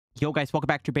Yo guys, welcome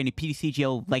back to a brand new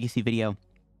PTCGO Legacy video.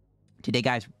 Today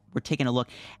guys, we're taking a look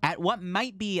at what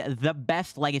might be the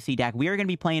best Legacy deck. We are going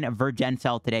to be playing a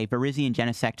VirGenCel today,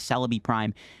 Virizion-Genesect Celebi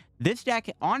Prime. This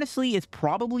deck, honestly, is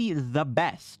probably the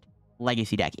best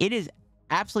Legacy deck. It is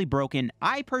absolutely broken.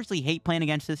 I personally hate playing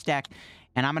against this deck,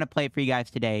 and I'm going to play it for you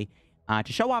guys today.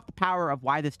 To show off the power of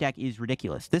why this deck is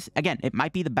ridiculous. This, again, it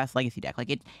might be the best Legacy deck. Like,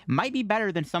 it might be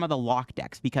better than some of the lock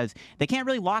decks because they can't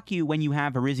really lock you when you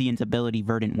have Virizion's ability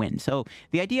Verdant Wind. So,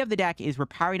 the idea of the deck is we're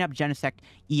powering up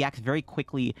Genesect-EX very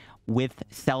quickly with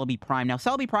Celebi Prime. Now,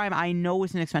 Celebi Prime, I know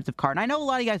is an expensive card, and I know a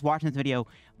lot of you guys watching this video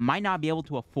might not be able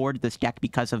to afford this deck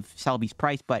because of Celebi's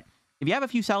price, but if you have a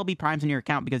few Celebi Primes in your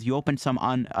account because you opened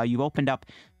you opened up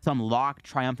some locked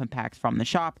Triumphant packs from the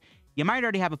shop, you might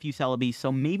already have a few Celebis,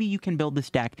 so maybe you can build this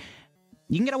deck.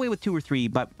 You can get away with 2 or 3,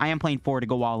 but I am playing 4 to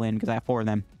go all in because I have 4 of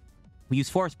them. We use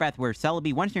Forest Breath, where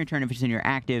Celebi, once in your turn, if it's in your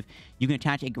active, you can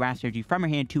attach a Grass Energy from your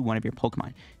hand to one of your Pokemon.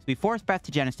 So we Forest Breath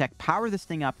to Genesect, power this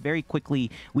thing up very quickly.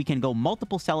 We can go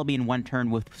multiple Celebi in one turn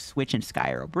with Switch and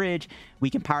Skyarrow Bridge. We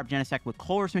can power up Genesect with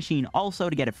Colress Machine also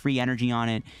to get a free energy on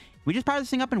it. We just power this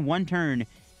thing up in one turn,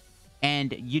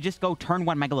 and you just go turn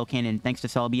 1 Megalo Cannon thanks to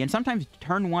Celebi, and sometimes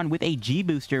turn 1 with a G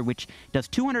Booster, which does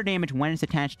 200 damage when it's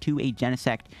attached to a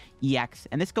Genesect-EX.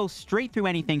 And this goes straight through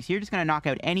anything, so you're just going to knock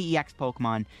out any EX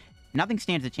Pokemon. Nothing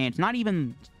stands a chance. Not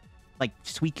even, like,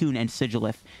 Suicune and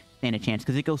Sigilif stand a chance,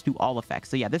 because it goes through all effects.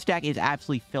 So yeah, this deck is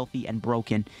absolutely filthy and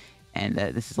broken, and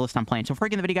this is the list I'm playing. So before I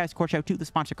get in the video, guys, of course, shout out to the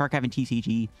sponsor, Card Cavern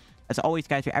TCG. As always,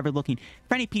 guys, if you're ever looking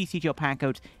for any PTCGO pack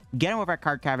codes, get them over at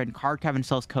Card Cavern. Card Cavern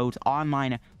sells codes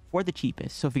online for the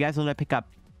cheapest. So if you guys want to pick up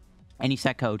any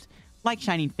set codes like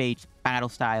Shining Fates, Battle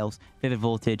Styles, Vivid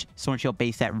Voltage, Sword and Shield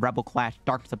base set, Rebel Clash,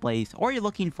 Darkness Ablaze, or you're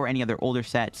looking for any other older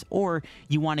sets, or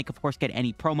you want to, of course, get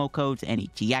any promo codes, any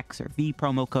GX or V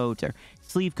promo codes, or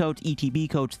sleeve codes, ETB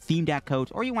codes, theme deck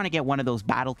codes, or you want to get one of those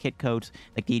battle kit codes,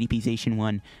 like the ADPization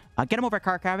one, get them over at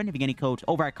Card Cavern. If you get any codes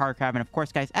over at Card Cavern, of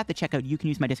course, guys, at the checkout, you can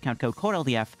use my discount code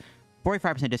LDF,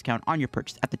 45% discount on your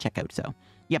purchase at the checkout. So,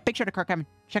 yeah, big shout out to Card Cavern.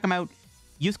 Check them out.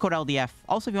 Use code LDF.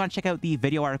 Also, if you want to check out the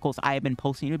video articles I have been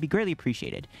posting, it would be greatly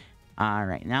appreciated. All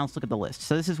right, now let's look at the list.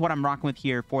 So this is what I'm rocking with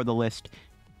here for the list.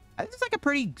 This is like a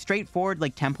pretty straightforward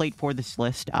like template for this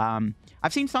list. I've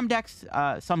seen some decks,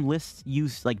 some lists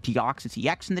use like Genesect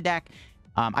EX in the deck.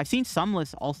 I've seen some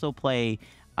lists also play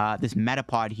this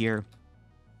Metapod here.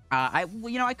 I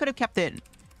could have kept it.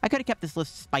 I could have kept this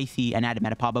list spicy and added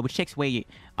Metapod, but which takes away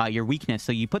your weakness.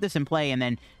 So you put this in play, and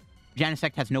then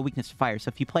Genesect has no weakness to fire. So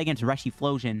if you play against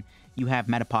Rushiflosion, you have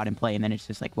Metapod in play, and then it's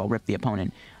just like, well, rip the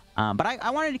opponent. But I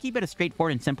wanted to keep it as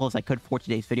straightforward and simple as I could for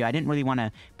today's video. I didn't really want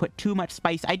to put too much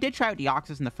spice. I did try out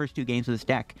Deoxys in the first 2 games of this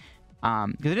deck,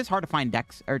 because it is hard to find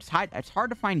decks, or it's hard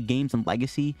to find games in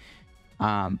Legacy.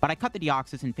 But I cut the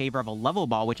Deoxys in favor of a Level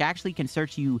Ball, which actually can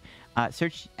search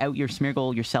out your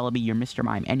Smeargle, your Celebi, your Mr.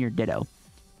 Mime, and your Ditto.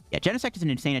 Yeah, Genesect is an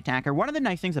insane attacker. One of the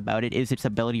nice things about it is its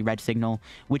ability Red Signal,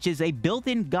 which is a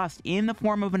built-in Gust in the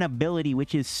form of an ability,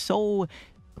 which is so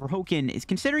broken, is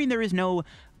considering there is no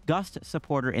Gust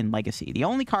supporter in Legacy. The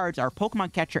only cards are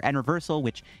Pokemon Catcher and Reversal,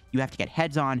 which you have to get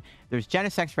heads on. There's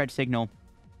Genesect's Red Signal,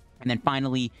 and then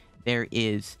finally there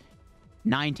is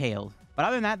Ninetales. But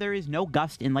other than that, there is no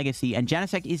Gust in Legacy, and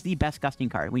Genesect is the best Gusting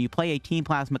card. When you play a Team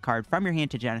Plasma card from your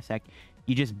hand to Genesect,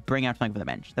 you just bring out something from the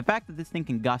bench. The fact that this thing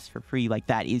can Gust for free like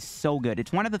that is so good.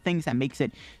 It's one of the things that makes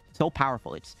it so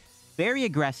powerful. It's very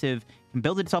aggressive, can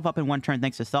build itself up in one turn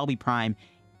thanks to Celebi Prime,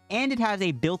 and it has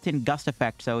a built-in Gust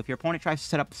effect. So if your opponent tries to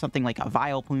set up something like a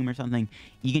Vileplume or something,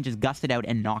 you can just Gust it out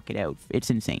and knock it out.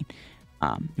 It's insane.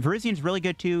 Virizion's really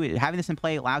good too. Having this in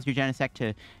play allows your Genesect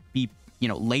to be,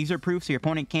 laser-proof, so your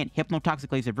opponent can't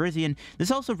Hypnotoxic Laser Virizion. This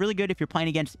is also really good if you're playing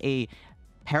against a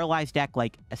paralyzed deck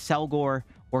like a Selgor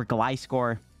or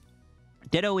Gliscor.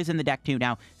 Ditto is in the deck too.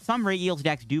 Now, some Ray Eels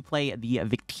decks do play the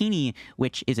Victini,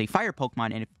 which is a fire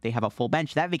Pokemon, and if they have a full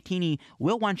bench, that Victini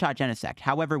will one-shot Genesect.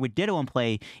 However, with Ditto in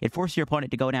play, it forces your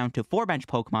opponent to go down to 4 bench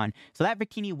Pokemon, so that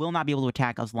Victini will not be able to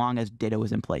attack as long as Ditto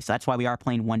is in play. So that's why we are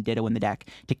playing 1 Ditto in the deck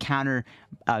to counter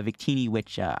Victini,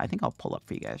 which I think I'll pull up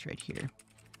for you guys right here.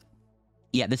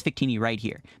 Yeah, this Victini right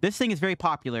here. This thing is very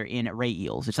popular in Ray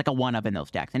Eels. It's like a 1-up in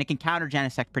those decks, and it can counter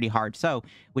Genesect pretty hard. So,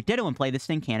 with Ditto in play, this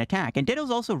thing can't attack. And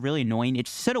Ditto's also really annoying. It's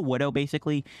Sudowoodo,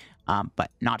 basically,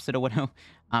 but not Sudowoodo.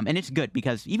 And it's good,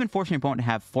 because even forcing your opponent to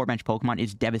have 4-bench Pokemon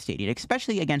is devastating,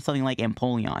 especially against something like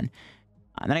Empoleon.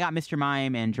 Then I got Mr.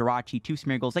 Mime and Jirachi, 2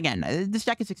 Smeargles. Again, this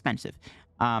deck is expensive.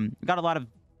 Got a lot of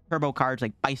turbo cards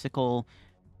like Bicycle,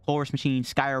 Colress Machine,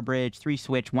 Skyarrow Bridge, 3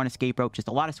 Switch, 1 Escape Rope. Just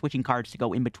a lot of switching cards to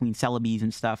go in between Celebis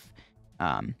and stuff.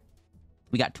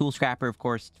 We got Tool Scrapper, of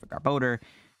course, for Garbodor.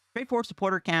 Straightforward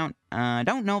supporter count. I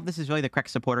don't know if this is really the correct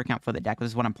supporter count for the deck. This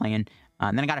is what I'm playing.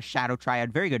 And then I got a Shadow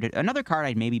Triad. Very good. Another card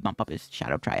I'd maybe bump up is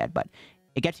Shadow Triad, but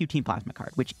it gets you Team Plasma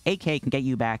card, which AK can get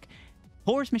you back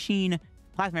Colress Machine,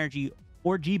 Plasma Energy,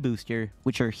 or G Booster,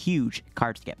 which are huge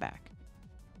cards to get back.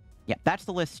 Yeah, that's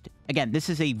the list. Again, this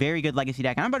is a very good Legacy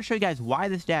deck. And I'm about to show you guys why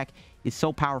this deck is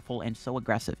so powerful and so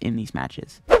aggressive in these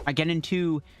matches. I get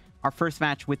into our first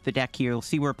match with the deck here. We'll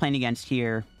see who we're playing against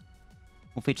here.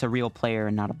 Hopefully it's a real player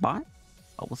and not a bot.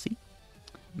 Oh, we'll see.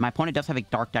 My opponent does have a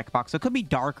dark deck box, so it could be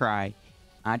Darkrai.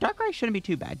 Darkrai shouldn't be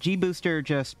too bad. G Booster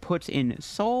just puts in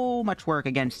so much work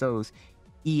against those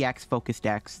EX-focused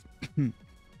decks.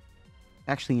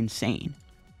 Actually insane.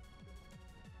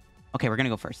 Okay, we're going to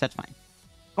go first. That's fine.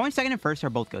 Going second and first are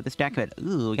both good. This deck could...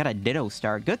 Ooh, we got a Ditto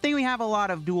start. Good thing we have a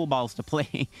lot of dual balls to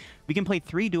play. We can play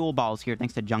 3 dual balls here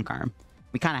thanks to Junk Arm.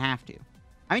 We kind of have to.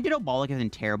 I mean, Ditto Ballic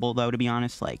isn't terrible, though, to be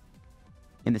honest. Like,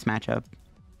 in this matchup.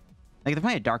 Like, if they're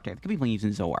playing a Dark deck, they could be playing using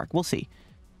Zoroark. We'll see.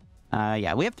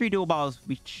 Yeah, we have 3 dual balls.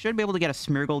 We should be able to get a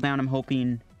Smeargle down, I'm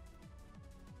hoping.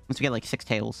 Once we get, like, 6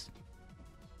 tails.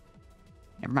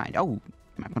 Never mind. Oh,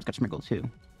 my opponent's got Smeargle, too.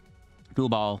 Dual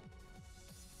ball.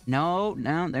 No,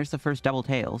 there's the first double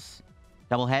tails.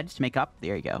 Double heads to make up.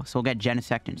 There you go. So we'll get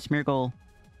Genesect and Smeargle.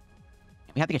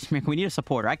 We have to get Smeargle. We need a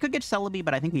supporter. I could get Celebi,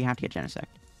 but I think we have to get Genesect.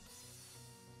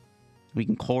 We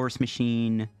can Colress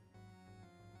Machine...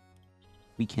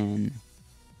 We can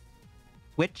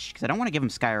switch, because I don't want to give him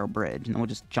Skyarrow Bridge, and then we'll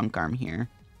just Junk Arm here.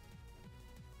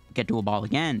 Get Dual Ball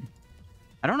again.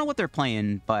 I don't know what they're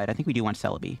playing, but I think we do want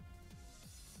Celebi.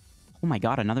 Oh my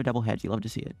god, another double hedge. You love to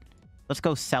see it. Let's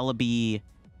go Celebi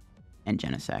and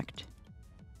Genesect.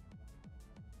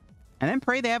 And then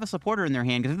pray they have a supporter in their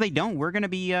hand, because if they don't, we're going to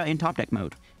be in top deck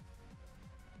mode.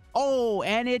 Oh,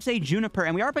 and it's a Juniper,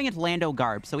 and we are playing against Lando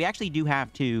Garb, so we actually do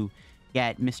have to...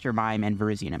 get Mr. Mime and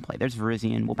Virizion in play. There's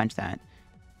Virizion. We'll bench that.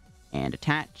 And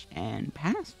attach and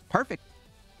pass. Perfect.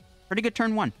 Pretty good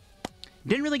turn 1.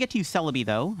 Didn't really get to use Celebi,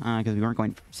 though, because we weren't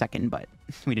going second, but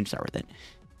we didn't start with it.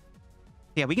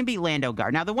 Yeah, we can beat Lando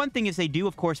Guard. Now, the one thing is they do,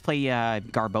 of course, play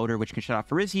Garbodor, which can shut off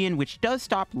Virizion, which does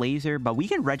stop Laser, but we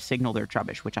can red signal their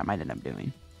Trubbish, which I might end up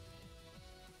doing.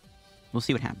 We'll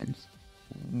see what happens.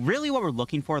 Really, what we're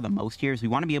looking for the most here is we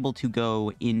want to be able to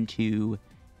go into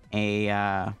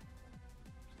a...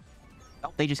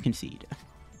 Oh, they just concede.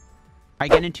 I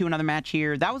get into another match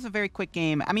here. That was a very quick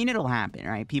game. I mean, it'll happen,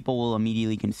 right? People will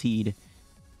immediately concede.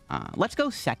 Let's go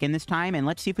second this time, and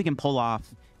let's see if we can pull off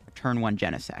a turn 1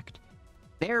 Genesect.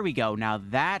 There we go. Now,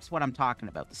 that's what I'm talking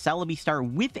about. The Celebi start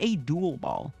with a dual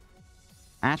ball.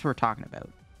 That's what we're talking about.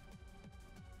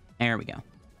 There we go.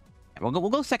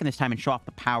 We'll go second this time and show off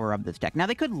the power of this deck. Now,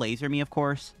 they could laser me, of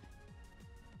course.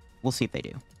 We'll see if they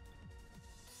do. All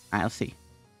right, let's see.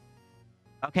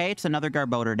 Okay, it's another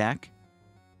Garbodor deck.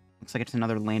 Looks like it's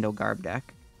another Lando Garb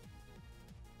deck.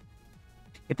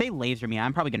 If they laser me,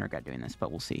 I'm probably going to regret doing this,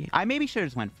 but we'll see. I maybe should have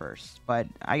just went first, but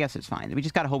I guess it's fine. We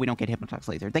just got to hope we don't get Hypnotox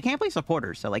Laser. They can't play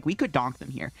supporters, so, like, we could donk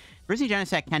them here.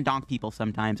 Virizion-Genesect can donk people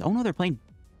sometimes. Oh, no, they're playing...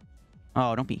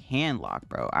 Oh, don't be handlocked,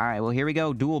 bro. All right, well, here we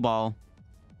go. Dual ball.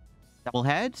 Double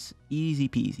heads. Easy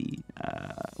peasy.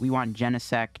 We want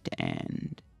Genesect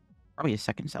and probably a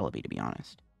second Celebi, to be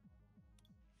honest.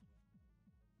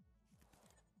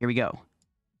 Here we go.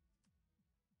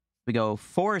 We go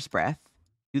Forest Breath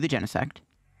to the Genesect.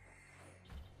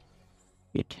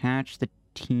 We attach the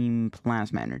Team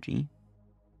Plasma Energy.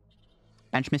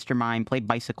 Bench Mr. Mime, play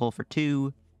Bicycle for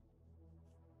 2.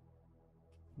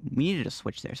 We needed a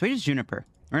switch there. So we just Juniper.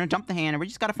 We're going to jump the hand, and we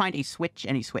just got to find a switch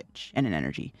and an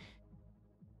energy.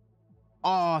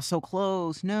 Oh, so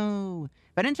close. No.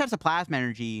 If I didn't touch the Plasma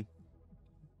Energy,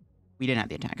 we didn't have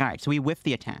the attack. All right, so we whiffed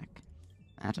the attack.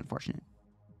 That's unfortunate.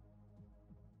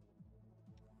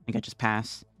 I think I just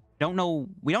pass. We don't know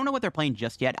what they're playing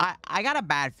just yet. I got a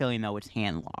bad feeling, though, it's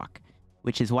Handlock,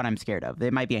 which is what I'm scared of.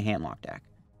 It might be a Handlock deck.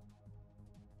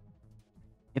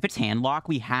 If it's Handlock,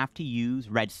 we have to use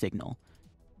Red Signal.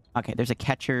 Okay, there's a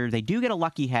catcher. They do get a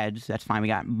Lucky Heads. That's fine. We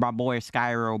got my boy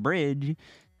Skyarrow Bridge.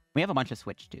 We have a bunch of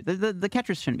switch, too. The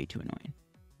catchers shouldn't be too annoying.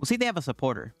 We'll see if they have a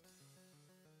supporter.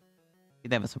 If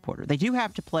they have a supporter. They do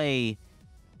have to play...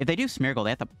 If they do Smeargle,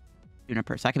 they have to...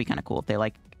 Juniper. So that could be kind of cool if they,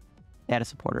 like... They had a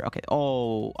supporter. Okay.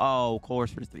 Oh,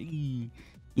 Colress for 3.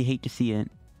 You hate to see it.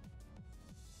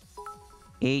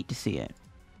 Hate to see it.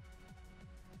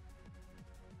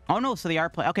 Oh, no, so they are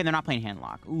playing... Okay, they're not playing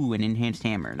Handlock. Ooh, an Enhanced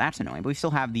Hammer. That's annoying, but we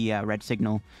still have the Red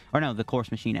Signal. Or no, the Colress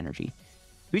Machine Energy.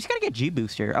 We just gotta get G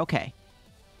Booster. Okay.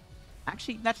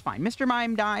 Actually, that's fine. Mr.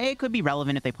 Mime die. It could be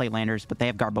relevant if they play Landers, but they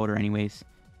have Garbodor anyways.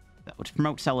 So, to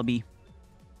promote Celebi.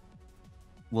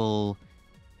 We'll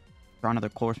Draw another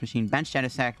Colress Machine. Bench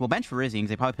Genesect. We'll bench Virizion because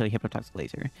they probably play Hypnotoxic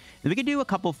Laser. Then we can do a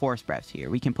couple Force Breaths here.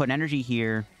 We can put an energy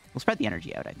here. We'll spread the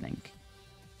energy out, I think.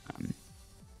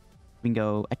 We can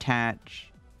go attach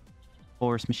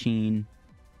Colress Machine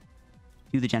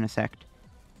to the Genesect.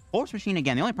 Colress Machine,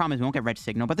 again, the only problem is we won't get Red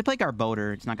Signal, but they play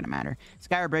Garbodor. It's not going to matter.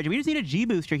 Skyarrow Bridge. We just need a G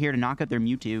Booster here to knock out their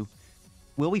Mewtwo.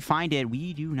 Will we find it?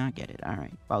 We do not get it. All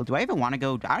right. Well, do I even want to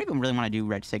go? I don't even really want to do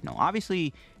Red Signal.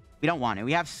 Obviously, we don't want it.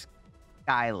 We have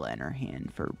Skyla in our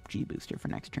hand for G Booster for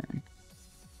next turn.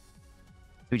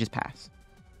 So we just pass.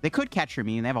 They could Catcher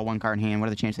me, and they have a 1-card in hand. What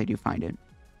are the chances they do find it?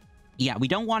 Yeah, we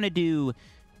don't want to do...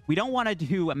 We don't want to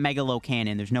do a Mega Low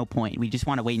Cannon. There's no point. We just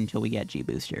want to wait until we get G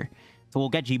Booster. So we'll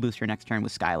get G Booster next turn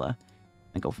with Skyla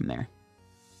and go from there.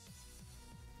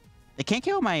 They can't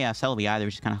kill my Celebi either,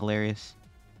 which is kind of hilarious.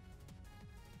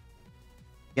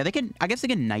 Yeah, they can... I guess they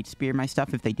can Night Spear my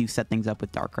stuff if they do set things up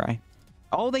with Darkrai.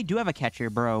 Oh, they do have a catcher,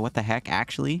 bro. What the heck?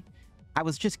 Actually, I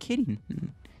was just kidding.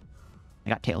 I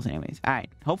got Tails anyways. All right.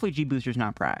 Hopefully G Booster's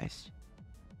not prized.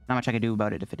 Not much I can do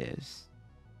about it if it is.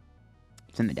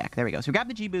 It's in the deck. There we go. So we grab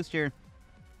the G Booster.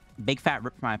 Big fat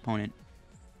rip for my opponent.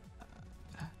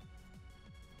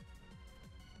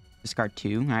 Discard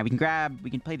 2. All right. We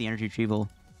can play the Energy Retrieval.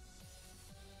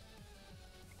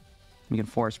 We can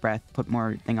Force Breath. Put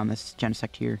more thing on this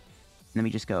Genesect here. And then we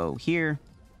just go here.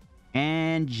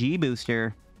 And G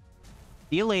Booster.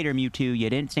 See you later, Mewtwo. You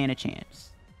didn't stand a chance.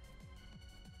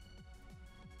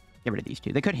 Get rid of these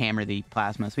two. They could hammer the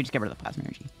Plasma, so we just get rid of the Plasma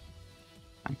Energy.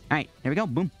 Fine. All right, there we go.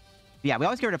 Boom. Yeah, we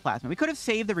always get rid of Plasma. We could have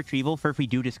saved the Retrieval for if we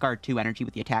do discard 2 energy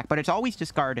with the attack, but it's always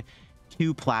discard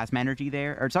 2 Plasma Energy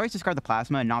there. Or it's always discard the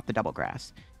Plasma and not the Double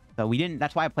Grass. So we didn't...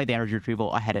 That's why I played the Energy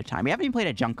Retrieval ahead of time. We haven't even played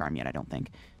a Junk Arm yet, I don't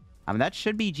think. That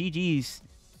should be GG's.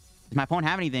 Does my opponent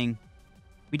have anything?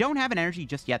 We don't have an energy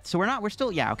just yet, so we're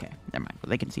still... Yeah, okay. Never mind. Well,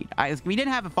 they concede. We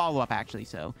didn't have a follow-up, actually,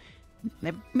 so...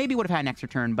 They maybe would have had an extra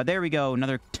turn, but there we go.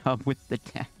 Another tub with the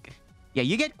deck. Yeah,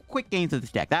 you get quick games with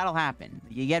this deck. That'll happen.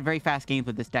 You get very fast games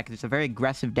with this deck. It's a very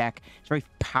aggressive deck. It's a very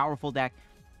powerful deck.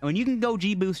 And when you can go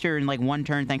G-Booster in, like, 1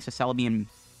 turn thanks to Celebi and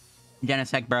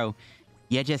Genesect, bro,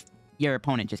 your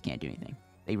opponent just can't do anything.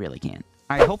 They really can't.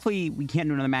 All right, hopefully we can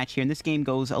do another match here, and this game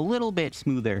goes a little bit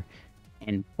smoother.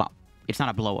 And, well, it's not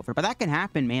a blowover, but that can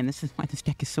happen, man. This is why this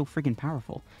deck is so freaking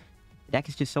powerful. The deck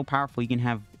is just so powerful. You can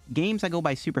have games that go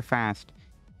by super fast.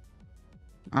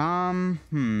 I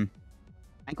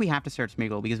think we have to start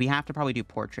Smeargle because we have to probably do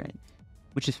Portrait,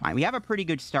 which is fine. We have a pretty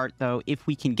good start, though, if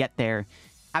we can get there.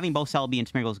 Having both Celebi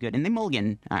and Smeargle is good. And then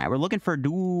Mulligan. All right, we're looking for a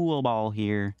dual ball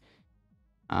here.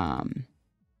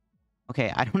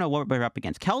 Okay, I don't know what we're up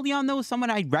against. Keldon, though, is someone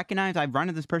I recognize. I've run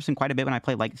into this person quite a bit when I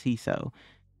play Legacy, so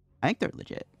I think they're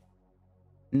legit.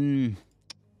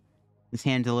 This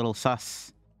hand's a little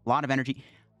sus. A lot of energy.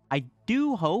 I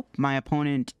do hope my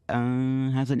opponent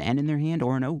has an N in their hand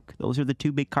or an Oak. Those are the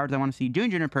 2 big cards I want to see.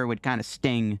 Juniper would kind of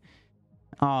sting.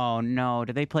 Oh, no.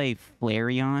 Did they play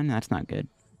Flareon? That's not good.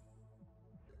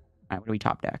 All right, what do we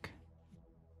top deck?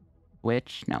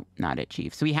 Which? No, not it,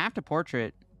 Chief. So we have to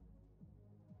Portrait.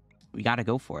 We got to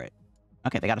go for it.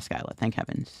 Okay, they got a Skyla. Thank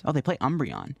heavens. Oh, they play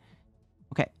Umbreon.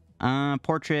 Okay.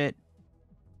 Portrait.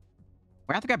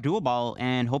 We're going to have to grab Dual Ball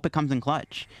and hope it comes in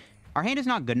clutch. Our hand is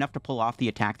not good enough to pull off the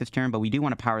attack this turn, but we do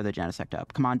want to power the Genesect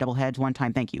up. Come on, double heads, 1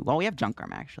 time, thank you. Well, we have Junk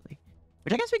Arm, actually.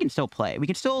 Which I guess we can still play. We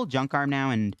can still Junk Arm now,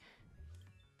 and...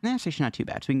 That's actually not too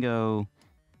bad. So we can go...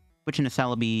 Switch into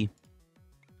Celebi.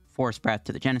 Force Breath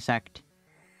to the Genesect.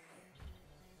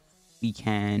 We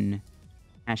can...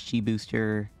 Ash G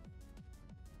Booster.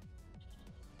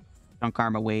 Junk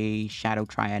Arm away. Shadow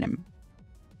Triad and...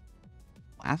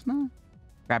 Plasma?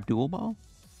 Grab Dual Ball?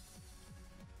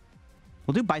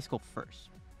 We'll do Bicycle first,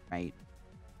 right?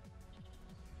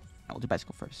 No, we'll do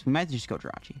Bicycle first. We might just go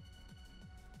Jirachi.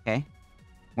 Okay.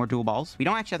 More Dual Balls. We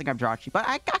don't actually have to grab Jirachi, but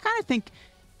I kind of think...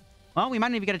 Well, we might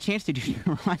not even get a chance to do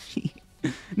Jirachi.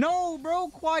 No, bro!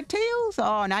 Quad Tails!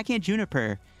 Oh, now I can't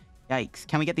Juniper. Yikes.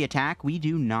 Can we get the attack? We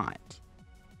do not.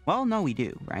 Well, no, we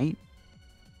do, right?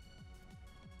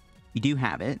 We do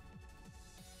have it.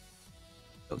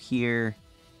 Go here.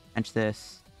 Bench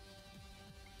this.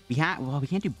 Well, we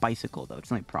can't do Bicycle, though. It's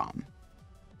the only problem.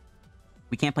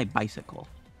 We can't play Bicycle.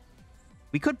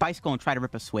 We could Bicycle and try to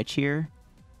rip a switch here.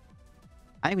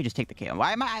 I think we just take the KO.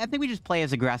 I think we just play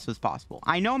as aggressive as possible.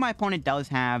 I know my opponent does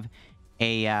have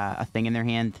a thing in their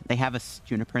hand. They have a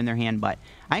Juniper in their hand, but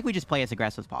I think we just play as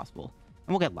aggressive as possible.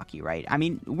 And we'll get lucky, right? I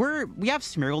mean, we have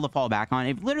Smeargle to fall back on.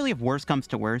 If worse comes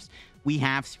to worse, we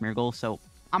have Smeargle, so...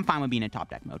 I'm fine with being in top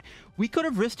deck mode. We could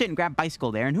have risked it and grabbed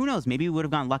Bicycle there, and who knows, maybe we would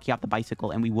have gotten lucky off the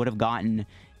Bicycle, and we would have gotten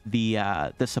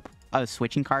the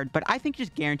switching card. But I think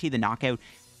just guarantee the knockout.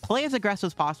 play as aggressive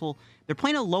as possible. They're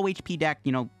playing a low HP deck.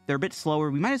 You know, they're a bit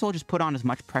slower. We might as well just put on as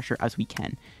much pressure as we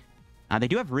can. They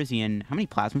do have Virizion. How many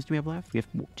plasmas do we have left? We have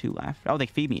 2 left. Oh, they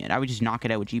feed me it. I would just knock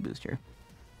it out with G Booster.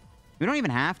 We don't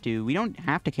even have to. We don't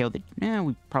have to KO the... Yeah,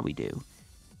 we probably do.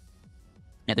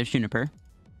 Yeah, there's Juniper.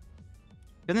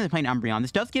 Then they're playing Umbreon.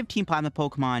 This does give Team Plasma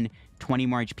Pokemon 20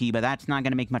 more HP, but that's not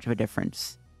going to make much of a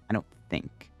difference. I don't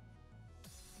think.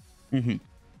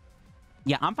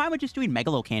 Yeah, I'm fine with just doing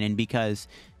Megalo Cannon because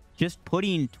just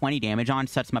putting 20 damage on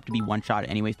sets them up to be one-shot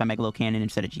anyways by Megalo Cannon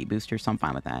instead of G Booster, so I'm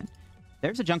fine with that.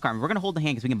 There's a Junk Arm. We're going to hold the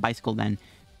hand because we can Bicycle then. And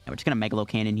we're just going to Megalo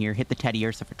Cannon here, hit the Teddy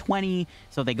Ursa for 20.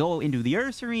 So if they go into the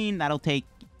Ursaring, that'll take,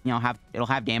 you know, it'll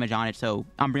have damage on it, so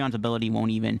Umbreon's ability won't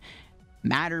even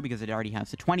matter because it already has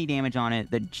the 20 damage on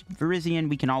it. The Virizion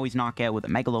we can always knock out with a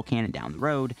Megalo Cannon down the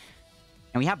road.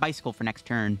 And we have Bicycle for next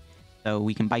turn. So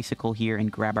we can Bicycle here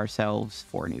and grab ourselves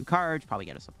 4 new cards, probably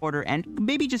get a supporter, and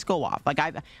maybe just go off. Like,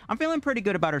 I'm feeling pretty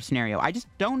good about our scenario. I just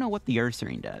don't know what the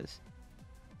Ursaring does.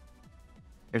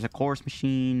 There's a Colress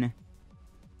Machine. I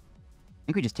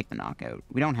think we just take the knockout.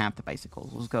 We don't have the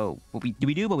Bicycles. Let's go. What we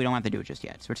do, but we don't have to do it just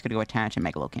yet. So we're just going to go attach and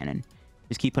Megalo Cannon.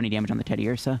 Just keep putting damage on the Teddy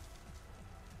Ursa.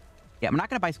 Yeah, I'm not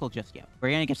going to Bicycle just yet. We're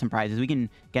going to get some prizes. We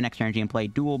can get next energy and play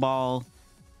Dual Ball,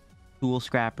 Tool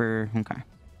Scrapper. Okay.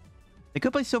 They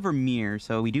could play Silver Mirror,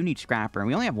 so we do need Scrapper. And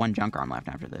we only have 1 Junk Arm left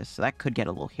after this, so that could get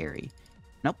a little hairy.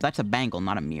 Nope, that's a Bangle,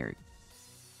 not a Mirror.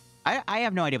 I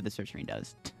have no idea what the Ursaring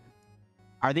does.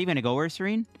 Are they going to go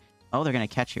Ursaring? Oh, they're going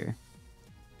to catch her. Do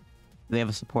they have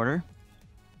a supporter?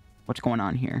 What's going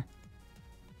on here?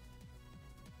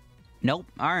 Nope.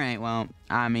 All right, well,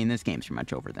 I mean, this game's pretty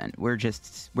much over then. We're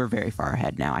very far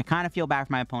ahead now. I kind of feel bad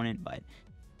for my opponent, but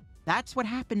that's what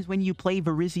happens when you play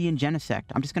Virizion Genesect.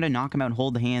 I'm just going to knock him out and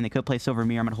hold the hand. They could play Silver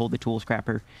Mirror. I'm going to hold the Tool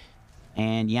Scrapper.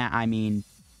 And yeah, I mean,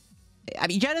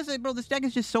 Genesect, bro, this deck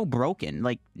is just so broken.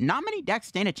 Like, not many decks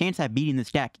stand a chance at beating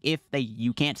this deck if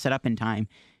you can't set up in time.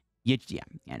 Yeah,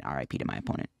 and RIP to my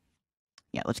opponent.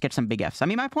 Yeah, let's get some big Fs. I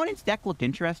mean, my opponent's deck looked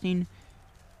interesting.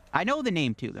 I know the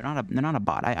name too. They're not a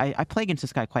bot. I play against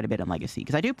this guy quite a bit in Legacy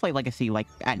because I do play Legacy like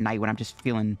at night when I'm just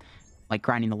feeling like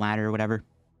grinding the ladder or whatever.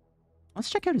 Let's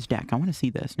check out his deck. I want to see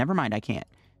this. Never mind, I can't.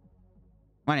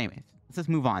 Well, anyways, let's just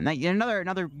move on.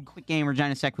 Another quick game where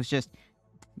Genesect was just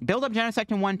build up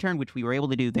Genesect in 1 turn, which we were able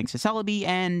to do thanks to Celebi,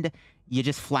 and you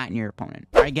just flatten your opponent.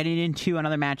 All right, getting into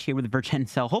another match here with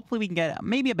VirGenCel. Hopefully we can get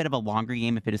maybe a bit of a longer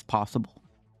game if it is possible.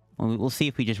 We'll see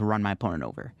if we just run my opponent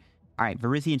over. All right,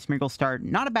 Virizion Smeargle start.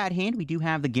 Not a bad hand. We do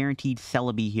have the guaranteed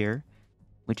Celebi here,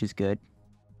 which is good.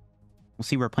 We'll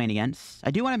see what we're playing against.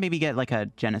 I do want to maybe get like a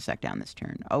Genesect down this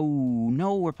turn. Oh,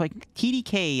 no, we're playing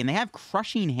TDK, and they have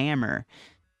Crushing Hammer.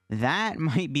 That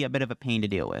might be a bit of a pain to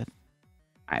deal with.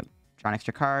 All right, draw an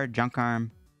extra card. Junk Arm.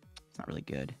 It's not really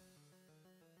good.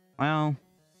 Well,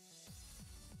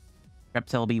 grab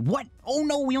Celebi. What? Oh,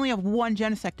 no, we only have 1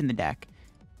 Genesect in the deck.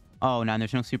 Oh, no,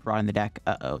 there's no Super Rod in the deck.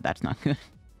 Uh-oh, that's not good.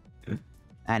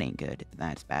 That ain't good.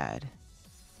 That's bad.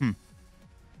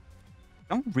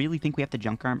 Don't really think we have to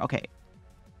Junk Arm. Okay.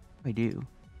 I do.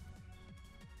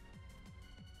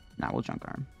 Nah, we'll Junk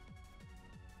Arm.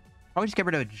 Probably just get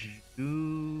rid of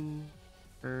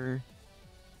Juniper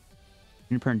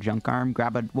and Junk Arm.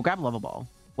 We'll grab a Level Ball.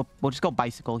 We'll just go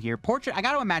Bicycle here. Portrait. I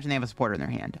got to imagine they have a supporter in their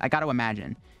hand. I got to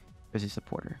imagine there's a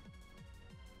supporter.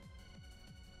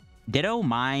 Ditto,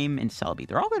 Mime, and Celebi.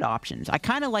 They're all good options. I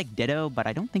kind of like Ditto, but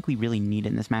I don't think we really need it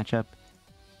in this matchup.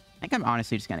 I think I'm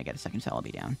honestly just going to get a second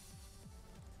Celebi down.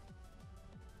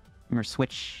 I'm going to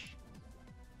switch.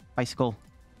 Bicycle.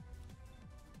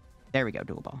 There we go,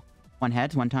 Dual Ball. 1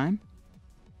 heads, 1 time.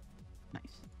 Nice.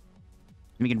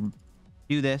 And we can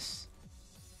do this.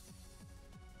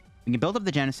 We can build up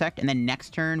the Genesect, and then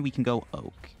next turn we can go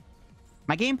Oak.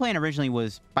 My game plan originally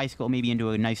was Bicycle maybe into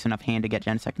a nice enough hand to get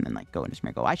Genesect and then like go into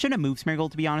Smeargle. I shouldn't have moved Smeargle,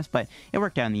 to be honest, but it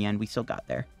worked out in the end. We still got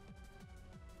there.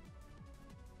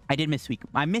 I did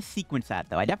missequence that,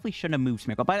 though. I definitely shouldn't have moved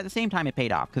Smeargle, but at the same time, it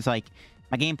paid off because like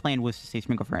my game plan was to save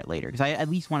Smeargle for it later because I at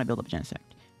least want to build up Genesect.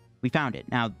 We found it.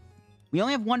 Now, we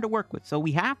only have 1 to work with, so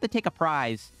we have to take a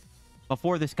prize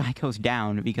before this guy goes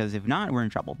down because if not, we're in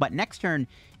trouble. But next turn,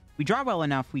 we draw well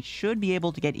enough, we should be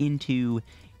able to get into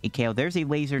a KO. There's a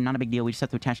laser, not a big deal. We just have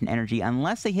to attach an energy.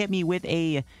 Unless they hit me with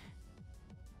a...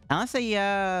 Unless they,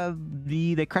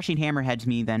 the Crushing Hammer heads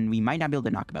me, then we might not be able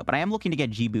to knock him out. But I am looking to get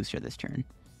G Booster this turn.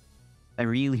 I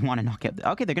really want to knock out...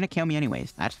 Okay, they're going to KO me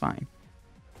anyways. That's fine.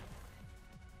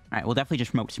 Alright, we'll definitely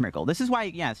just promote Smeargle. This is why,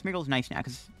 yeah, Smeargle's nice now.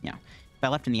 Because, you know, if I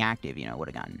left in the active, you know, would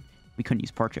have gotten... We couldn't use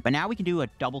Portrait. But now we can do a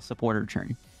double supporter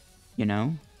turn. You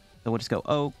know? So we'll just go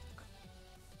Oak.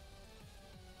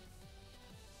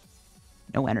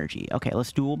 No energy. Okay,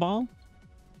 let's Dual Ball.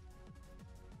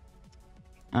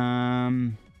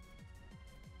 I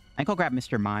think I'll grab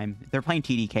Mr. Mime. If they're playing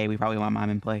TDK, we probably want Mime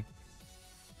in play.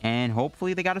 And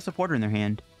hopefully they got a supporter in their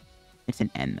hand. It's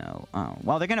an N, though. Oh,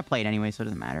 well, they're going to play it anyway, so it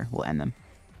doesn't matter. We'll end them.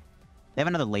 They have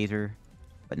another laser,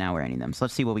 but now we're ending them. So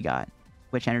let's see what we got.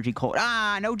 Which energy cold?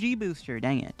 Ah, no G Booster.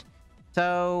 Dang it.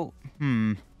 So,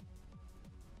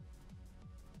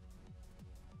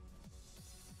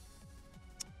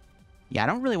 yeah, I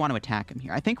don't really want to attack him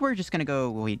here. I think we're just going to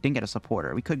go... Well, we didn't get a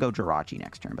supporter. We could go Jirachi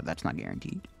next turn, but that's not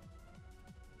guaranteed.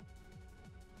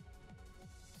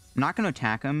 I'm not going to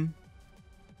attack him.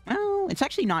 Well, it's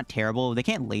actually not terrible. They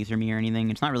can't laser me or anything.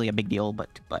 It's not really a big deal,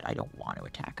 but I don't want to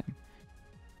attack him.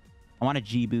 I want to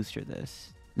G Booster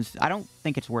this. I don't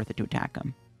think it's worth it to attack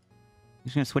him. I'm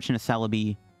just going to switch into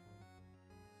Celebi.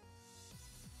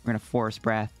 We're going to Force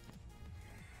Breath.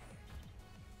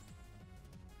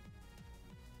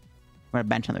 We're going to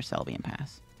bench another Celebi and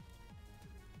pass.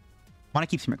 Want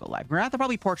to keep Smeargle alive. We're going to have to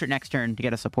probably Portrait next turn to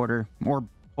get a supporter, or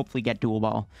hopefully get Dual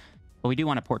Ball. But we do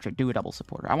want a Portrait, do a double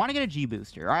supporter. I want to get a G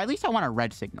Booster, or at least I want a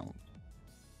red signal.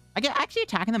 Actually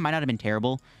attacking them might not have been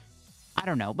terrible. I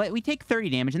don't know, but we take 30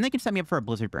 damage, and they can set me up for a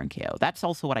Blizzard Burn KO. That's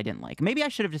also what I didn't like. Maybe I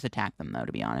should have just attacked them, though,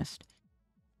 to be honest.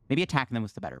 Maybe attacking them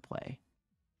was the better play.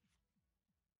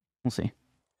 We'll see. If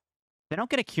they don't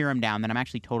get a Kyurem down, then I'm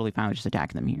actually totally fine with just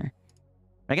attacking them here.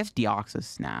 But I guess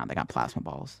Deoxys, nah, they got Plasma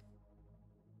Balls.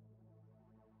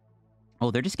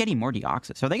 Oh, they're just getting more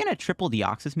Deoxys. Are they going to triple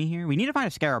Deoxys me here? We need to find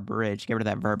a Skyarrow Bridge, get rid of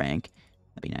that VirBank.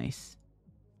 That'd be nice.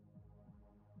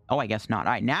 Oh, I guess not.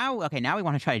 All right, now, okay, now we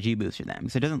want to try a G Booster then.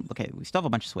 Because it doesn't, okay, we still have a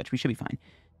bunch of Switch. We should be fine.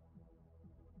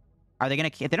 Are they going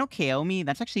to, if they don't KO me,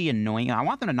 that's actually annoying. I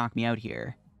want them to knock me out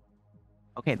here.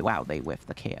 Okay, wow, they whiffed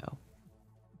the KO.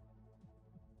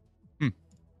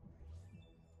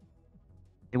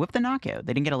 They whipped the knockout.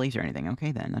 They didn't get a laser or anything.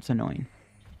 Okay, then. That's annoying.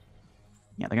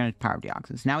 Yeah, they're going to power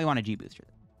Deoxys. Now we want a G Booster.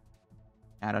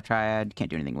 Shadow Triad. Can't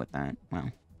do anything with that. Well.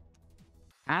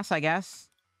 Pass, I guess.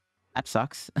 That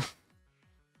sucks.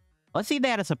 Let's see if they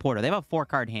had a supporter. They have a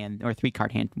 4-card hand, or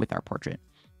 3-card hand with our Portrait.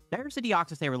 There's the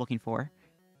Deoxys they were looking for.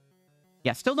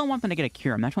 Yeah, still don't want them to get a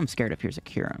Kyurem. That's what I'm scared of. Here's a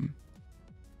Kyurem.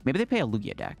 Maybe they play a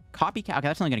Lugia deck. Copycat. Okay,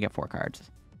 that's only going to get 4 cards.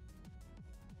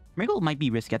 Smeargle might be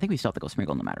risky. I think we still have to go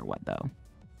Smeargle no matter what, though.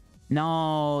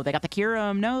 No, they got the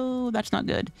Kyurem. No, that's not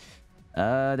good. They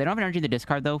don't have energy in the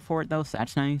discard, though, for it, though, so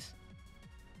that's nice.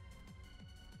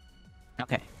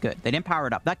 Okay, good. They didn't power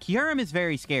it up. That Kyurem is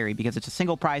very scary because it's a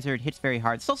single prizer. It hits very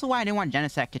hard. It's also why I didn't want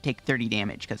Genesect to take 30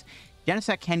 damage, because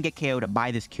Genesect can get KO'd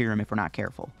by this Kyurem if we're not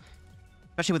careful.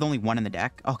 Especially with only 1 in the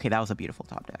deck. Okay, that was a beautiful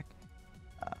top deck.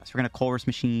 So we're going to Colress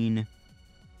Machine.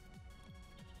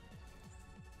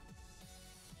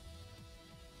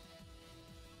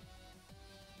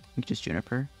 I think just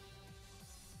Juniper.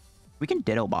 We can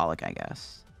Ditto Bollock, I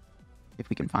guess. If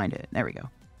we can find it. There we go.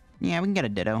 Yeah, we can get a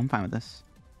Ditto. I'm fine with this.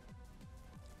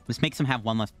 This makes them have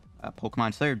 1 less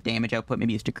Pokemon, so their damage output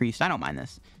maybe is decreased. I don't mind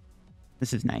this.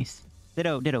 This is nice.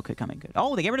 Ditto could come in good.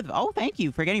 Oh, they get rid of... Oh, thank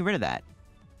you for getting rid of that.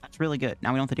 That's really good.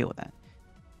 Now we don't have to deal with that.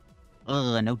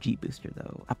 Ugh, no G Booster,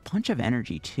 though. A bunch of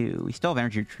energy, too. We still have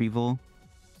Energy Retrieval.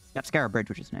 Got Skyarrow Bridge,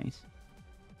 which is nice.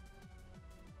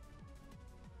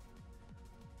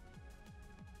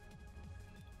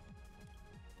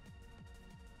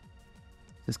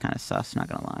 This is kind of sus, not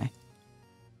gonna lie.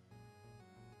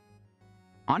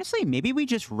 Honestly, maybe we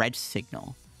just Red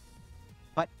Signal.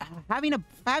 But having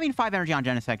 5 energy on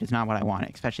Genesect is not what I want,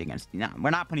 especially against... No, we're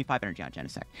not putting 5 energy on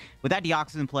Genesect. With that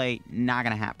Deoxys in play, not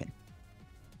gonna happen.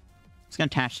 It's gonna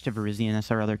attach to Virizion.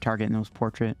 That's our other target in those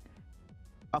Portrait.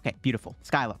 Okay, beautiful.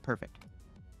 Skyla, perfect.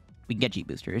 We can get G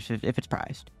Booster if it's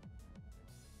prized.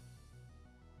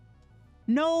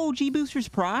 No, G Booster's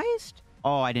prized?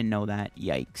 Oh, I didn't know that.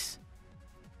 Yikes.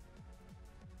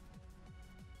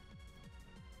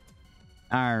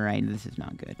 Alright, this is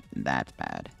not good. That's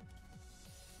bad.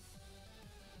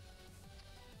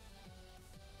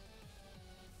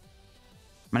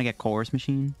 I'm gonna get Colress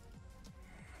Machine.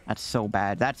 That's so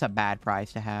bad. That's a bad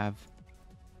prize to have.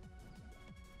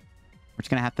 We're just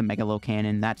gonna have to Megalo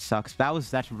Cannon. That sucks.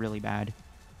 That's really bad.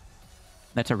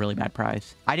 That's a really bad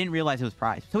prize. I didn't realize it was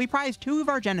prized. So we prized 2 of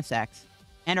our Genesects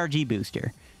and our G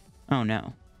Booster. Oh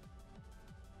no.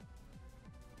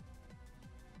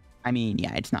 I mean,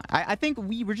 yeah, it's not. I think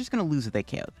we're just going to lose if they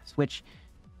KO this, which...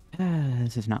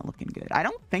 this is not looking good. I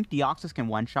don't think Deoxys can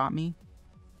one-shot me.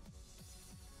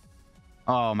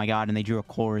 Oh my god, and they drew a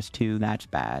Colress too. That's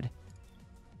bad.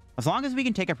 As long as we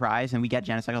can take a prize and we get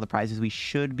Genesect all the prizes, we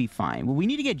should be fine. Well, we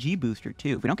need to get G Booster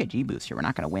too. If we don't get G Booster, we're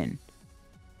not going to win.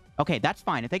 Okay, that's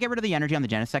fine. If they get rid of the energy on the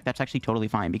Genesect, that's actually totally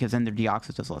fine, because then their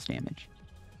Deoxys does less damage.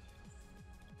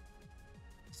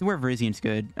 is where Virizion's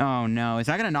good. Oh, no. Is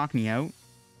that going to knock me out?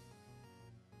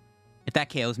 If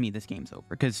that KOs me, this game's over.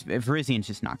 Because Virizion's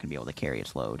just not going to be able to carry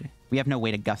its load. We have no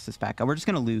way to gust this back up. We're just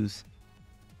going to lose.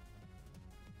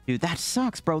 Dude, that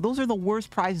sucks, bro. Those are the worst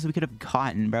prizes we could have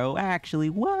gotten, bro. Actually,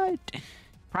 what?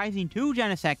 Prizing 2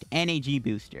 Genesect and a G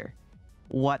Booster.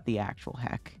 What the actual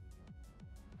heck?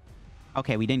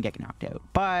 Okay, we didn't get knocked out.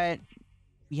 But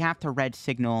we have to red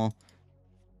signal.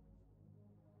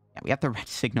 Yeah, we have to red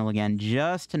signal again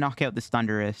just to knock out this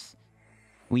Thundurus.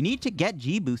 We need to get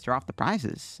G Booster off the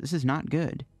prizes. This is not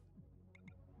good.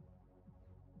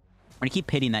 I'm going to keep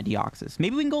hitting that Deoxys.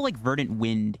 Maybe we can go like Verdant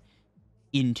Wind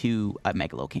into a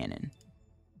Megalo Cannon.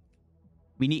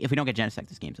 If we don't get Genesect,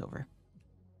 this game's over.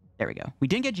 There we go. We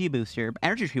didn't get G Booster.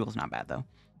 Energy Retrieval's not bad though.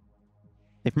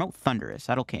 They promote Thundurus.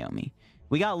 That'll KO me.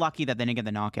 We got lucky that they didn't get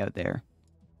the knockout there.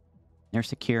 There's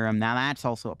Securum. Now that's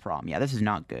also a problem. Yeah, this is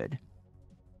not good.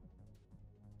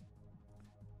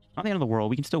 Not the end of the world.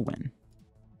 We can still win.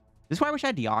 This is why I wish I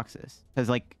had Deoxys. Because,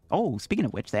 like, oh, speaking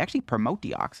of which, they actually promote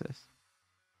Deoxys.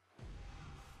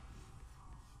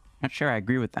 Not sure I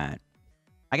agree with that.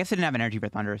 I guess I didn't have energy for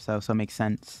Thundurus, though, so it makes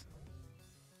sense.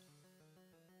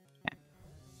 Yeah.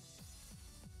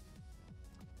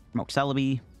 Promote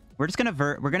Celebi. We're just gonna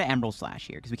we're gonna Emerald Slash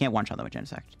here, because we can't one-shot them with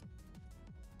Genesect.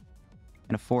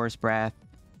 Gonna Forest Breath.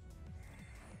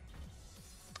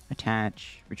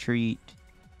 Attach. Retreat.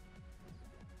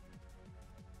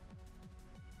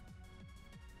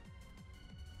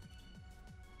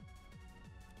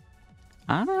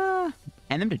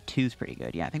 End them to 2 is pretty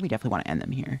good. Yeah, I think we definitely want to end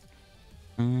them here.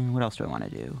 What else do I want to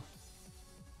do?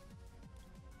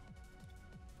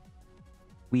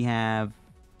 We have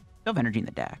still have energy in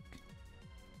the deck.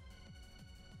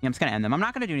 Yeah, I'm just going to end them. I'm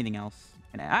not going to do anything else.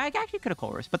 I actually could have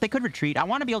Colress, but they could retreat. I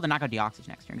want to be able to knock out Deoxys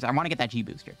next turn, because I want to get that G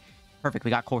Booster. Perfect.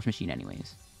 We got Colress Machine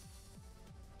anyways.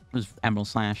 It was Emerald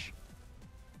Slash.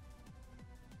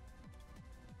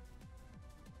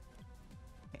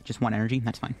 Okay, just 1 energy.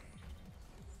 That's fine.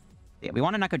 Yeah, we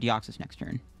want to knock out Deoxys next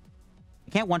turn.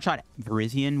 I can't one-shot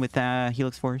Virizion with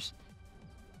Helix Force.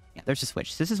 Yeah, there's a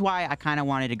switch. This is why I kind of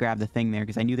wanted to grab the thing there,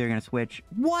 because I knew they were going to switch.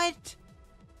 What?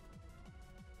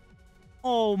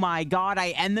 Oh my god, I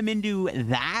end them into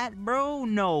that, bro?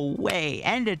 No way.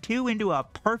 End a 2 into a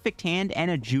perfect hand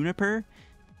and a Juniper?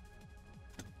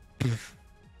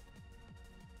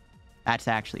 That's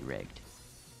actually rigged.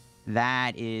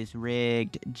 That is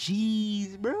rigged.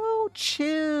 Jeez, bro.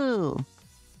 Chill.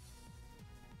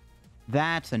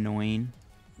 That's annoying.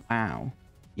 Wow.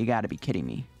 You gotta be kidding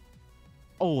me.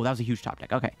 Oh, that was a huge top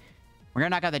deck. Okay. We're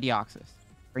gonna knock out the Deoxys.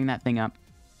 Bring that thing up.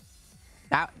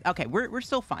 Okay, we're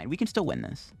still fine. We can still win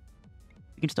this.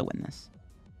 We can still win this.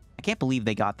 I can't believe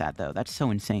they got that, though. That's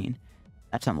so insane.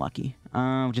 That's unlucky.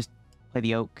 We'll just play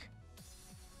the Oak.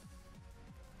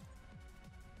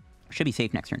 Should be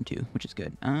safe next turn, too, which is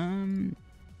good.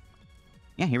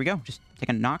 Yeah, here we go. Just take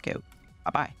a knockout.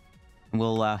 Bye-bye. And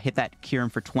we'll hit that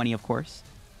Kyurem for 20, of course.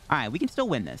 All right, we can still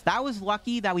win this. That was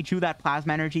lucky that we drew that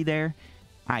Plasma Energy there.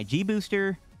 All right, G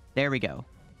Booster. There we go.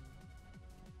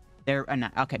 There.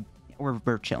 Okay,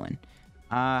 we're chilling.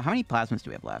 How many Plasmas do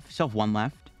we have left? We still have 1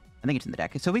 left. I think it's in the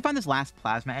deck. So if we find this last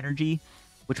Plasma Energy,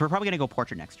 which we're probably going to go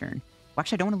Portrait next turn. Well,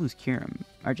 actually, I don't want to lose Kyurem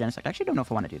or Genesect. I actually don't know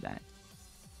if I want to do that.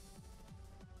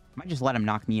 I might just let him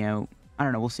knock me out. I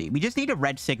don't know. We'll see. We just need a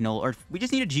red signal, or we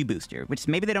just need a G Booster, which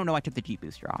maybe they don't know I took the G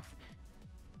Booster off.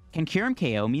 Can Kyurem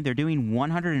KO me? They're doing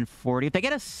 140. If they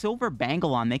get a Silver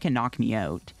Bangle on, they can knock me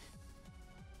out.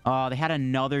 Oh, they had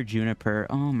another Juniper.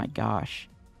 Oh my gosh.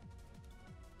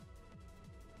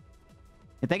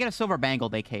 If they get a Silver Bangle,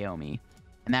 they KO me.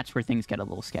 And that's where things get a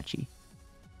little sketchy.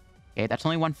 Okay, that's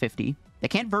only 150. They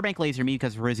can't Verbank Laser me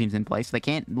because Virizion's in place. So they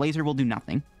can't. Laser will do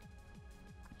nothing.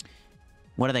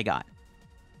 What do they got?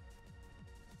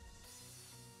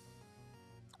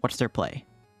 What's their play?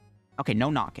 Okay, no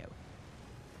knockout.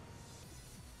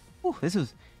 Ooh, this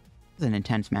was an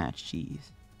intense match. Jeez.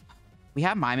 We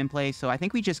have Mime in play, so I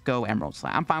think we just go Emerald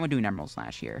Slash. I'm fine with doing Emerald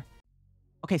Slash here.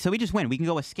 Okay, so we just win. We can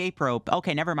go Escape Rope.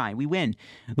 Okay, never mind. We win.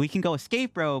 We can go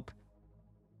Escape Rope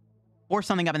or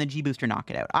something up and then G Booster knock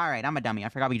it out. All right, I'm a dummy. I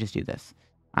forgot we just do this.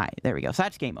 All right, there we go. So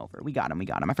that's game over. We got him. We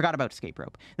got him. I forgot about Escape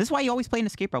Rope. This is why you always play an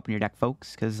Escape Rope in your deck,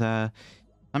 folks, because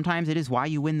sometimes it is why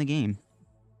you win the game.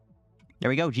 There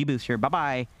we go. G Booster.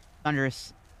 Bye-bye.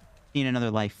 Thundurus. See in another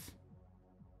life.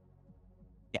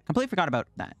 Yeah, completely forgot about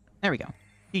that. There we go.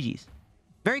 GG's.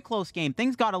 Very close game.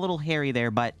 Things got a little hairy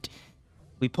there, but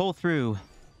we pull through.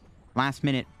 Last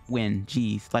minute win.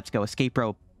 Jeez. Let's go. Escape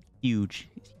Rope. Huge.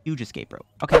 Huge Escape Rope.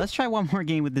 Okay, let's try one more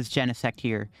game with this Genesect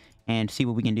here and see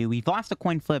what we can do. We've lost a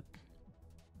coin flip.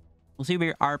 We'll see who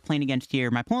we are playing against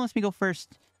here. My opponent lets me go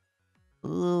first.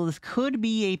 This could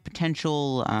be a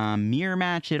potential mirror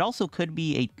match. It also could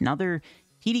be another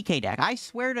TDK deck. I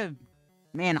swear to...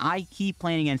 Man, I keep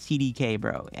playing against TDK,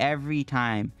 bro. Every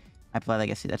time I play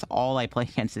Legacy, that's all I play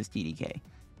against is TDK.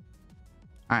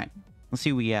 Alright, let's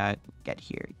see what we get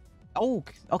here. Oh,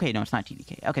 okay, no, it's not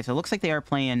TDK. Okay, so it looks like they are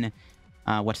playing...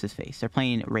 what's his face? They're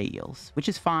playing Radials, which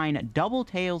is fine. Double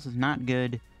Tails is not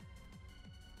good.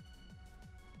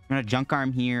 I'm going to Junk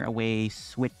Arm here, away,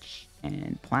 switch,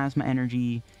 and Plasma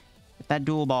Energy. Get that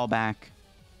dual ball back.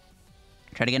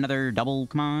 Try to get another double,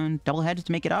 come on, double heads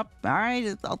to make it up. All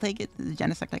right, I'll take it.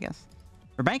 Genesect, I guess.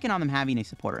 We're banking on them having a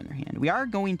supporter in their hand. We are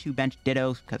going to bench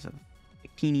Ditto because of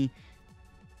Victini.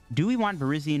 Do we want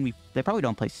Virizion? They probably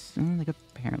don't play... they could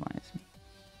paralyze me.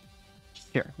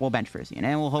 Sure, we'll bench Virizion,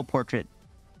 and we'll hope Portrait.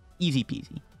 Easy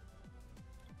peasy.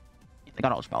 Yeah, they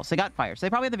got all spells. They got fire. So they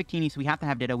probably have the Victini, so we have to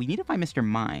have Ditto. We need to find Mr.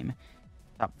 Mime.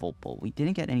 Top Volpal. We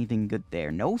didn't get anything good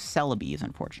there. No Celebi is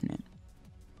unfortunate.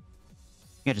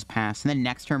 We gotta just pass. And then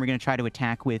next turn, we're going to try to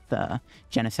attack with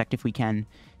Genesect if we can.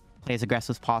 Play as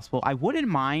aggressive as possible. I wouldn't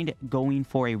mind going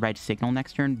for a red signal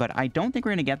next turn, but I don't think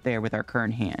we're going to get there with our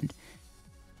current hand.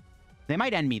 They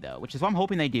might end me, though, which is what I'm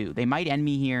hoping they do. They might end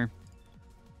me here.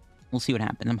 We'll see what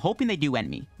happens. I'm hoping they do end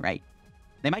me, right?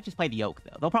 They might just play the Oak,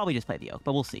 though. They'll probably just play the Oak,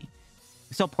 but we'll see.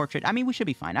 Still Portrait. I mean, we should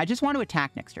be fine. I just want to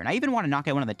attack next turn. I even want to knock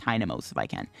out one of the Tynamos if I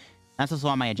can. That's also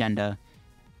on my agenda.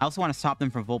 I also want to stop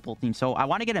them from Volpulting, so I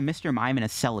want to get a Mr. Mime and a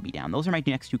Celebi down. Those are my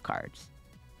next two cards.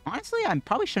 Honestly, I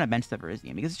probably shouldn't have benched the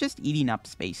Virizion, because it's just eating up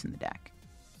space in the deck.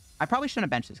 I probably shouldn't have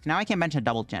benched this, because now I can't bench a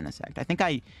double Genesect. I think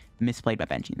I misplayed by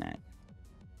benching that.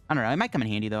 I don't know. It might come in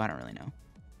handy, though. I don't really know.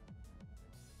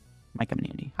 Might come in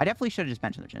handy. I definitely should have just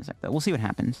benched the Genesect, though. We'll see what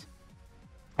happens.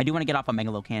 I do want to get off a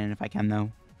Megalo Cannon if I can, though.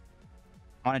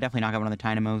 I want to definitely knock out one of the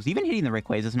Tynamos. Even hitting the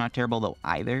Rayquaza is not terrible, though,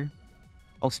 either.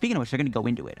 Oh, speaking of which, they're going to go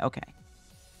into it. Okay.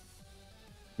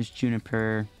 There's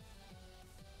Juniper.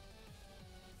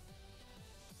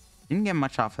 Didn't get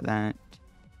much off of that.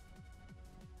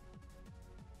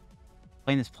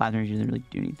 Playing this Plasma Energy doesn't really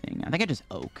do anything. I think I just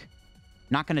Oak.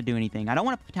 Not going to do anything. I don't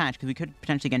want to attach, because we could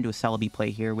potentially get into a Celebi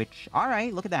play here, which...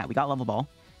 Alright, look at that. We got Level Ball.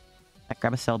 Let's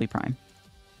grab a Celebi Prime.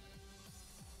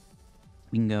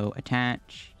 We can go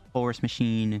attach... Colress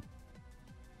Machine.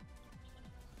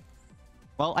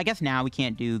 Well, I guess now we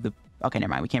can't do the... Okay, never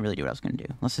mind. We can't really do what I was going to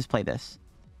do. Let's just play this.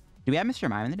 Do we have Mr.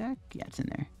 Mime in the deck? Yeah, it's in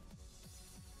there.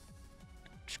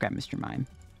 Just grab Mr. Mime.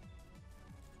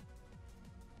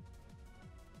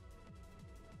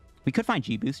 We could find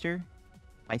G Booster.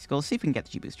 Bicycle. Let's see if we can get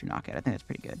the G Booster knockout. I think that's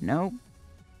pretty good. Nope.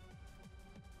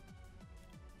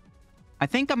 I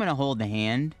think I'm going to hold the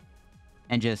hand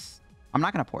and just... I'm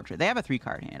not going to Portrait. They have a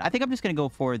 3-card hand. I think I'm just going to go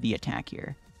for the attack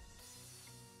here.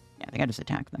 Yeah, I think I just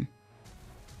attack them.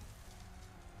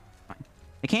 Fine.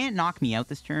 They can't knock me out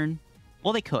this turn.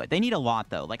 Well, they could. They need a lot,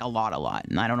 though. Like, a lot.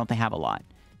 And I don't know if they have a lot.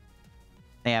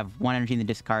 They have 1 energy in the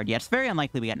discard. Yeah, it's very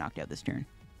unlikely we get knocked out this turn.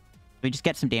 We just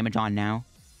get some damage on now.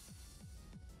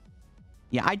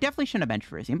 Yeah, I definitely shouldn't have benched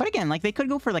Virizion. But again, like, they could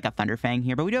go for, like, a Thunderfang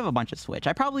here. But we do have a bunch of Switch.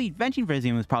 Benching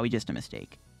Virizion was probably just a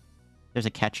mistake. There's a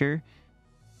catcher.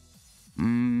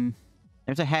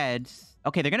 There's a heads.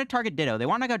 Okay, they're going to target Ditto. They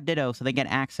want to go Ditto so they get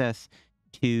access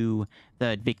to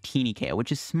the Victini KO,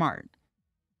 which is smart.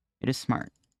 It is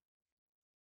smart.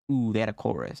 Ooh, they had a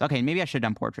Colress. Okay, maybe I should have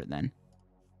done Portrait then.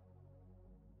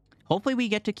 Hopefully we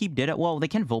get to keep Ditto. Well, they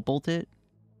can Voltbolt it.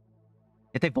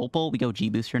 If they Voltbolt, we go G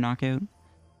Booster knockout. Then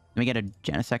we get a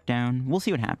Genesect down. We'll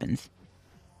see what happens.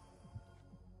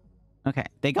 Okay,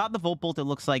 they got the Voltbolt. It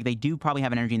looks like they do probably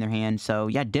have an energy in their hand. So,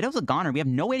 yeah, Ditto's a goner. We have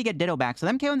no way to get Ditto back. So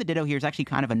them KOing the Ditto here is actually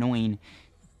kind of annoying.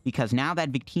 Because now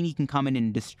that Victini can come in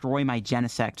and destroy my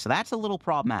Genesect. So that's a little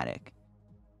problematic.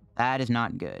 That is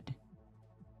not good.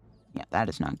 Yeah, that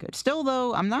is not good. Still,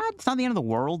 though, it's not the end of the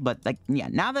world. But, like, yeah,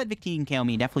 now that Victini can KO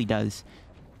me, it definitely does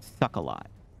suck a lot.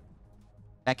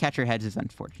 That catcher heads is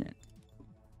unfortunate.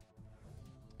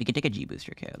 We could take a G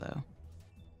Booster KO, though.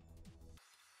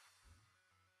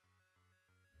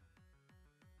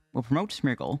 We'll promote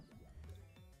Smeargle.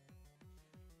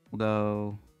 We'll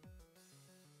go...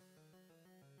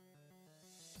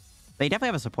 They definitely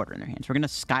have a supporter in their hands. We're going to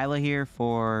Skyla here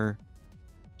for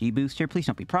G Booster. Please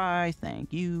don't be prized.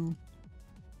 Thank you.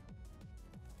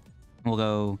 We'll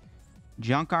go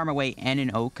Junk Arm away and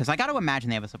an Oak. Because I got to imagine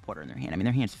they have a supporter in their hand. I mean,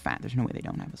 their hand's fat. There's no way they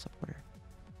don't have a supporter.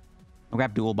 We'll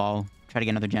grab Dual Ball. Try to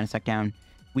get another Genesect down.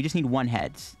 We just need 1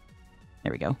 heads.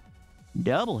 There we go.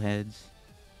 Double heads.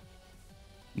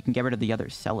 We can get rid of the other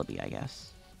Celebi, I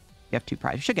guess. We have 2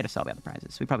 prizes. We should get a Celebi on the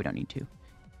prizes. We probably don't need to.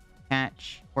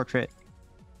 Catch. Portrait.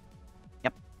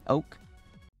 Yep. Oak.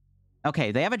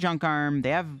 Okay, they have a Junk Arm. They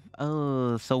have...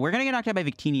 so we're going to get knocked out by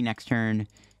Victini next turn.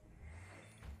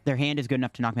 Their hand is good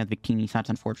enough to knock me out with Victini, so that's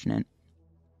unfortunate.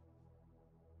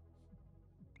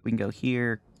 We can go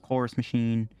here. Colress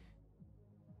Machine.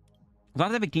 As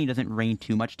long as that Victini doesn't rain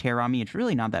too much terror on me, it's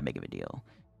really not that big of a deal.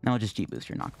 Now I'll just G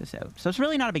Booster knock this out. So it's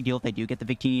really not a big deal if they do get the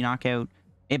Victini knockout.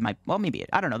 It might... Well, maybe it...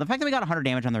 I don't know. The fact that we got 100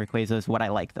 damage on the Rayquaza is what I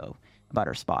like, though, about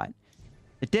our spot.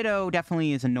 The Ditto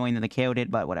definitely is annoying that they KO'd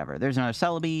it, but whatever. There's another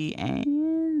Celebi,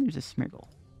 and there's a Smeargle.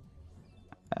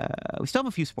 We still have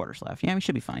a few Sporters left. Yeah, we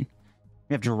should be fine.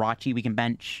 We have Jirachi we can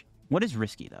bench. What is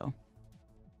risky, though?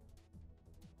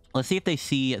 Let's see if they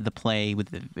see the play with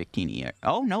the Victini.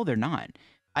 Oh, no, they're not.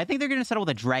 I think they're going to settle with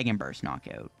a Dragon Burst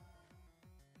knockout.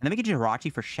 And then we can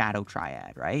Jirachi for Shadow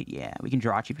Triad, right? Yeah, we can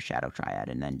Jirachi for Shadow Triad,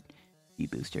 and then G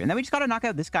Booster. And then we just got to knock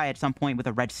out this guy at some point with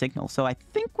a red signal. So I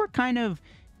think we're kind of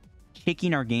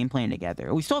kicking our game plan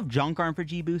together. We still have Junk Arm for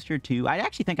G Booster, too. I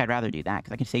actually think I'd rather do that,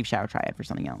 because I can save Shadow Triad for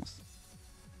something else.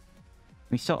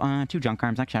 We still... 2 Junk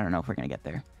Arms. Actually, I don't know if we're going to get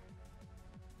there.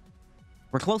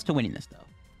 We're close to winning this, though.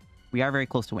 We are very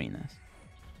close to winning this.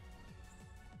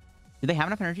 Do they have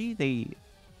enough energy? They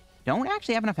don't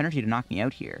actually have enough energy to knock me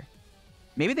out here.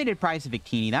 Maybe they did prize the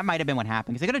Victini. That might have been what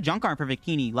happened. Because they got a Junk Arm for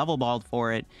Victini, level balled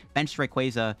for it, benched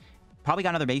Rayquaza, probably got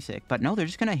another basic. But no, they're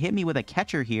just going to hit me with a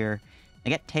catcher here. They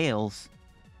get Tails.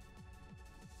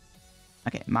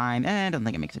 Okay, Mime. I don't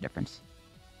think it makes a difference.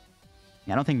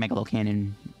 Yeah, I don't think Megalo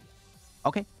Cannon...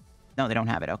 Okay. No, they don't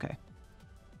have it. Okay.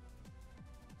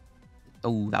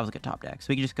 Oh, that was a good top deck. So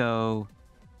we can just go...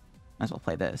 Might as well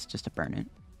play this, just to burn it.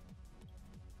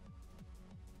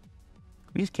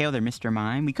 We just KO their Mr.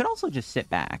 Mime. We could also just sit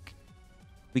back.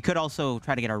 We could also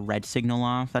try to get our red signal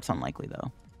off. That's unlikely,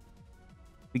 though.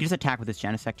 We can just attack with this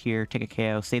Genesect here, take a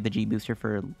KO, save the G Booster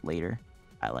for later.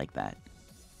 I like that.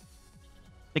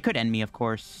 They could end me, of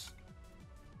course.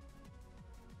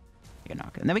 Take a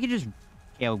knock. And then we can just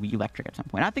KO Electric at some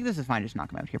point. I think this is fine. Just knock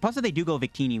them out here. Plus, if they do go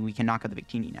Victini, we can knock out the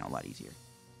Victini now a lot easier.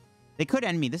 They could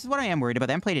end me. This is what I am worried about.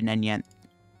 They haven't played an end yet.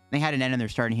 They had an end in their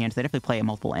starting hand, so they definitely play at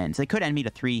multiple ends. They could end me to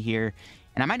 3 here.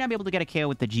 And I might not be able to get a KO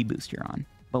with the G Booster on.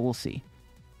 But we'll see.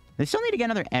 They still need to get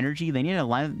another energy. They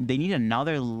need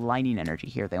another lightning energy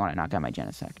here if they want to knock out my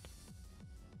Genesect.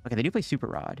 Okay, they do play Super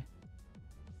Rod.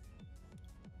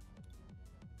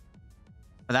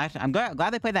 But I'm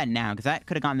glad they played that now, because that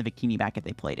could have gotten the Victini back if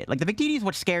they played it. Like, the Victini is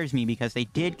what scares me, because they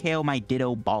did KO my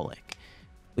Ditto Bollock,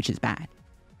 which is bad.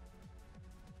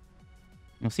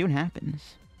 We'll see what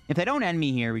happens. If they don't end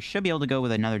me here, we should be able to go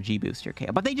with another G Booster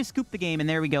KO. But they just scoop the game, and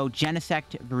there we go.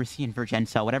 Genesect, Virizion,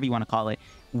 VirGenCel, whatever you want to call it,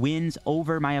 wins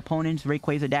over my opponent's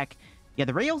Rayquaza deck. Yeah,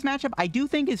 the Rails matchup I do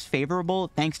think is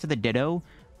favorable thanks to the Ditto,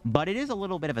 but it is a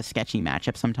little bit of a sketchy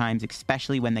matchup sometimes,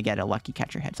 especially when they get a lucky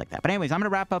catcher heads like that. But anyways, I'm going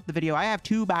to wrap up the video. I have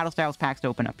 2 Battle Styles packs to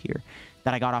open up here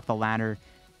that I got off the ladder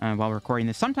while recording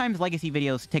this. Sometimes Legacy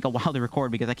videos take a while to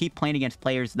record because I keep playing against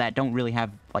players that don't really have,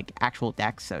 like, actual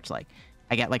decks, so it's like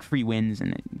I get, like, free wins,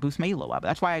 and it boosts my elo up.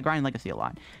 That's why I grind Legacy a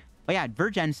lot. But yeah,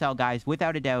 VirGenCel, guys,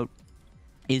 without a doubt,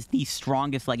 is the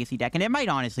strongest Legacy deck, and it might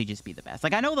honestly just be the best.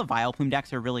 Like, I know the Vileplume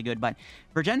decks are really good, but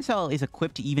VirGenCel is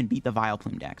equipped to even beat the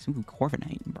Vileplume decks. Ooh,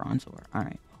 Corviknight and Bronzor. All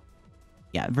right.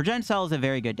 Yeah, VirGenCel is a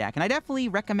very good deck, and I definitely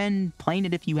recommend playing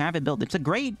it if you have it built. It's a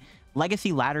great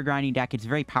Legacy ladder grinding deck. It's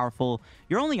very powerful.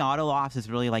 Your only auto loss is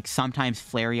really, like, sometimes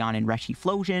Flareon and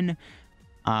Reshifusion.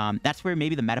 That's where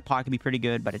maybe the Metapod can be pretty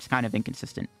good, but it's kind of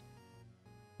inconsistent.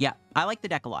 Yeah, I like the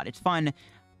deck a lot. It's fun.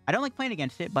 I don't like playing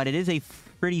against it, but it is a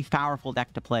pretty powerful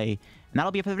deck to play. And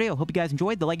that'll be it for the video. Hope you guys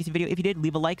enjoyed the Legacy video. If you did,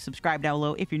 leave a like, subscribe down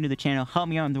below. If you're new to the channel, help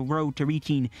me on the road to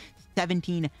reaching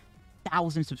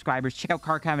 17,000 subscribers. Check out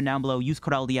Carcaven down below. Use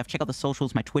code LDF. Check out the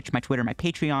socials, my Twitch, my Twitter, my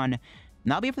Patreon. And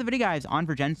that'll be it for the video, guys, on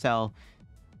VirGenCel.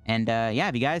 And, yeah,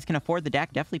 if you guys can afford the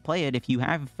deck, definitely play it if you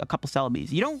have a couple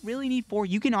Celebis. You don't really need 4.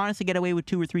 You can honestly get away with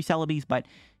 2 or 3 Celebis, but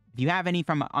if you have any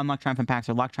from Unlocked Triumphant Packs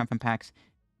or Locked Triumphant Packs,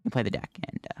 you can play the deck.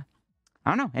 And, I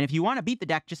don't know. And if you want to beat the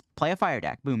deck, just play a fire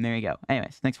deck. Boom, there you go.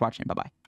 Anyways, thanks for watching. Bye-bye.